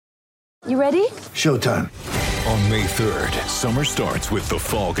You ready? Showtime. On May 3rd, summer starts with The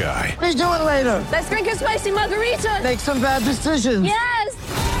Fall Guy. Let's do it later. Let's drink a spicy margarita. Make some bad decisions. Yes!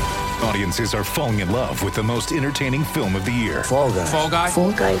 Audiences are falling in love with the most entertaining film of the year. Fall Guy. Fall Guy?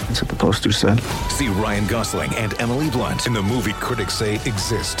 Fall Guy. That's what the poster said. See Ryan Gosling and Emily Blunt in the movie critics say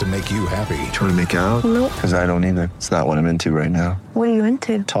exists to make you happy. Trying to make it out? Nope. Because I don't either. It's not what I'm into right now. What are you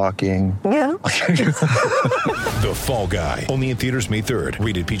into? Talking. Yeah. The Fall Guy. Only in theaters May 3rd.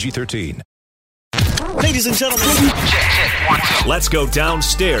 Rated PG-13. Ladies and gentlemen, let's go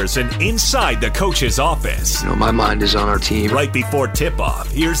downstairs and inside the coach's office. You know, my mind is on our team. Right before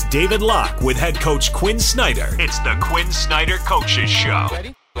tip-off, here's David Locke with head coach Quinn Snyder. It's the Quinn Snyder Coaches Show.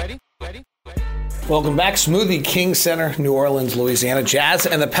 Ready? Welcome back. Smoothie King Center, New Orleans, Louisiana. Jazz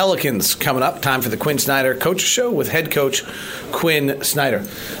and the Pelicans coming up. Time for the Quinn Snyder Coaches Show with head coach Quinn Snyder.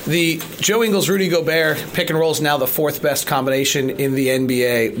 The Joe Ingles, Rudy Gobert pick and roll is now the fourth best combination in the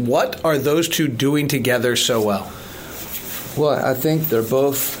NBA. What are those two doing together so well? Well, I think they're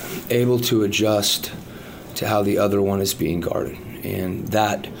both able to adjust to how the other one is being guarded. And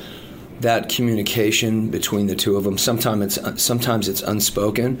that communication between the two of them, sometimes it's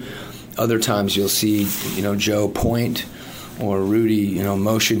unspoken. Other times you'll see, Joe point or Rudy,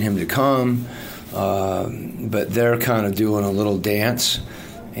 motion him to come. But they're kind of doing a little dance.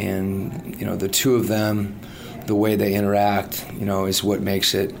 And, the two of them, the way they interact, is what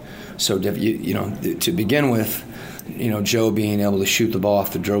makes it so different. To begin with, Joe being able to shoot the ball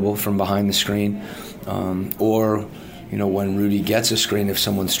off the dribble from behind the screen. Or, when Rudy gets a screen, if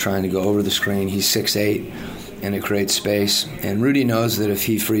someone's trying to go over the screen, he's 6'8", and it creates space. And Rudy knows that if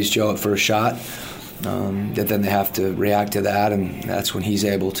he frees Joe up for a shot, that then they have to react to that, and that's when he's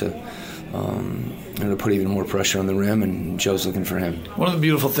able to put even more pressure on the rim, and Joe's looking for him. One of the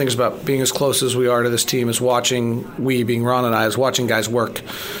beautiful things about being as close as we are to this team is being Ron and I, is watching guys work.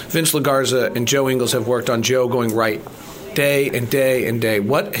 Vince LaGarza and Joe Ingles have worked on Joe going right day and day and day.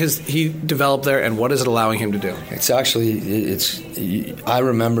 What has he developed there, and what is it allowing him to do? I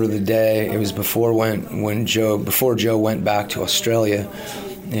remember the day, it was before Joe went back to Australia,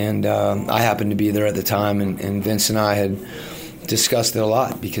 and I happened to be there at the time, and Vince and I had discussed it a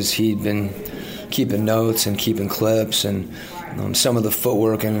lot because he'd been keeping notes and keeping clips, and some of the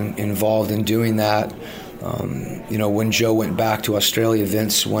footwork involved in doing that. When Joe went back to Australia,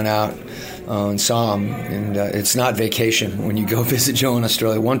 Vince went out and saw him, and it's not vacation when you go visit Joe in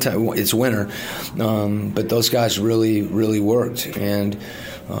Australia. One time, it's winter, but those guys really, really worked, and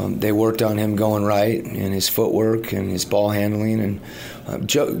they worked on him going right and his footwork and his ball handling. And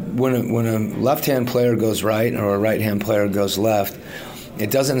Joe, when a left-hand player goes right or a right-hand player goes left, it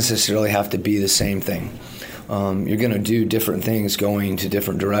doesn't necessarily have to be the same thing. You're going to do different things going to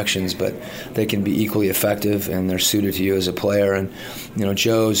different directions, but they can be equally effective, and they're suited to you as a player. And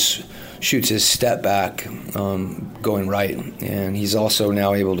Joe's shoots his step back going right, and he's also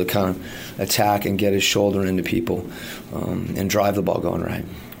now able to kind of attack and get his shoulder into people and drive the ball going right.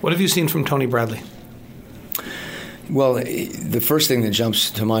 What have you seen from Tony Bradley? Well, the first thing that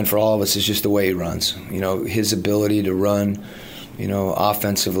jumps to mind for all of us is just the way he runs. His ability to run,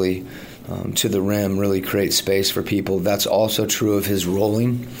 offensively to the rim, really create space for people. That's also true of his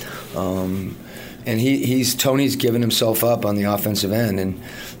rolling. And Tony's given himself up on the offensive end.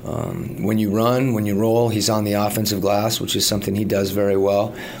 And when you run, when you roll, he's on the offensive glass, which is something he does very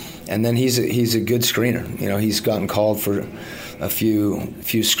well. And then he's a good screener. He's gotten called for a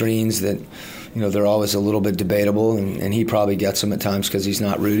few screens that, they're always a little bit debatable, and he probably gets them at times because he's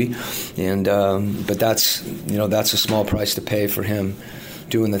not Rudy. And but that's a small price to pay for him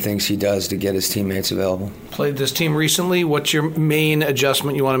doing the things he does to get his teammates available. Played this team recently. What's your main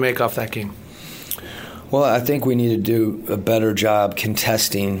adjustment you want to make off that game? Well, I think we need to do a better job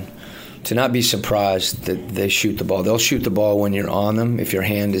contesting, to not be surprised that they shoot the ball. They'll shoot the ball when you're on them if your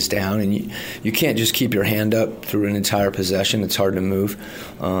hand is down, and you can't just keep your hand up through an entire possession. It's hard to move.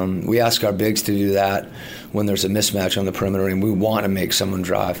 We ask our bigs to do that when there's a mismatch on the perimeter and we want to make someone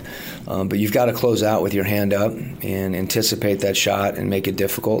drive. But you've got to close out with your hand up and anticipate that shot and make it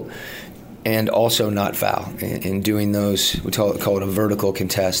difficult, and also not foul. In doing those, we call it a vertical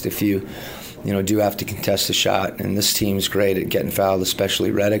contest. If you do have to contest the shot, and this team's great at getting fouled,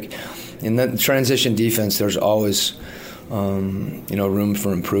 especially Redick. In the transition defense, there's always room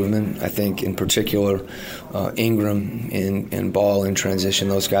for improvement. I think in particular Ingram and Ball in transition,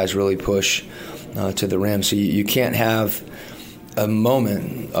 those guys really push to the rim. So you can't have a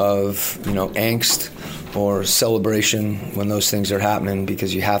moment of angst or celebration when those things are happening,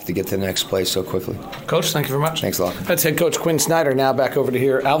 because you have to get to the next play so quickly. Coach, thank you very much. Thanks a lot. That's head coach Quinn Snyder. Now back over to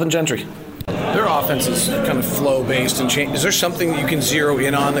hear Alvin Gentry. There offense is kind of flow-based and change. Is there something that you can zero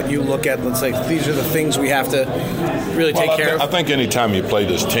in on that you look at, let's say, these are the things we have to really take care of? I think anytime you play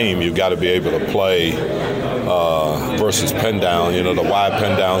this team, you've got to be able to play versus pin down, the wide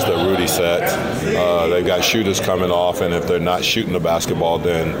pin downs that Rudy sets. They've got shooters coming off, and if they're not shooting the basketball,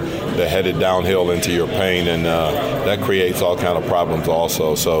 then they're headed downhill into your paint, and that creates all kind of problems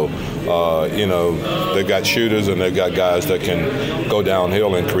also. So, they've got shooters and they've got guys that can go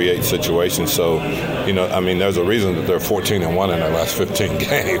downhill and create situations. So, there's a reason that they're 14-1 in their last 15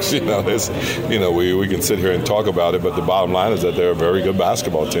 games. We can sit here and talk about it, but the bottom line is that they're a very good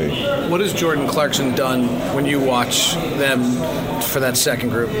basketball team. What has Jordan Clarkson done when you watch them for that second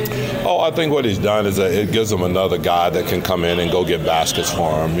group? Oh, I think what he's done is that it gives them another guy that can come in and go get baskets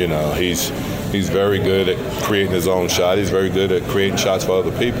for him. He's very good at creating his own shot. He's very good at creating shots for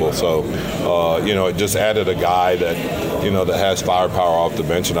other people. So, it just added a guy that, that has firepower off the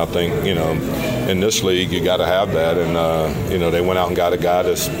bench. And I think, in this league, you got to have that. And, they went out and got a guy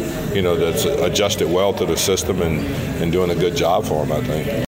that's adjusted well to the system and doing a good job for him, I think.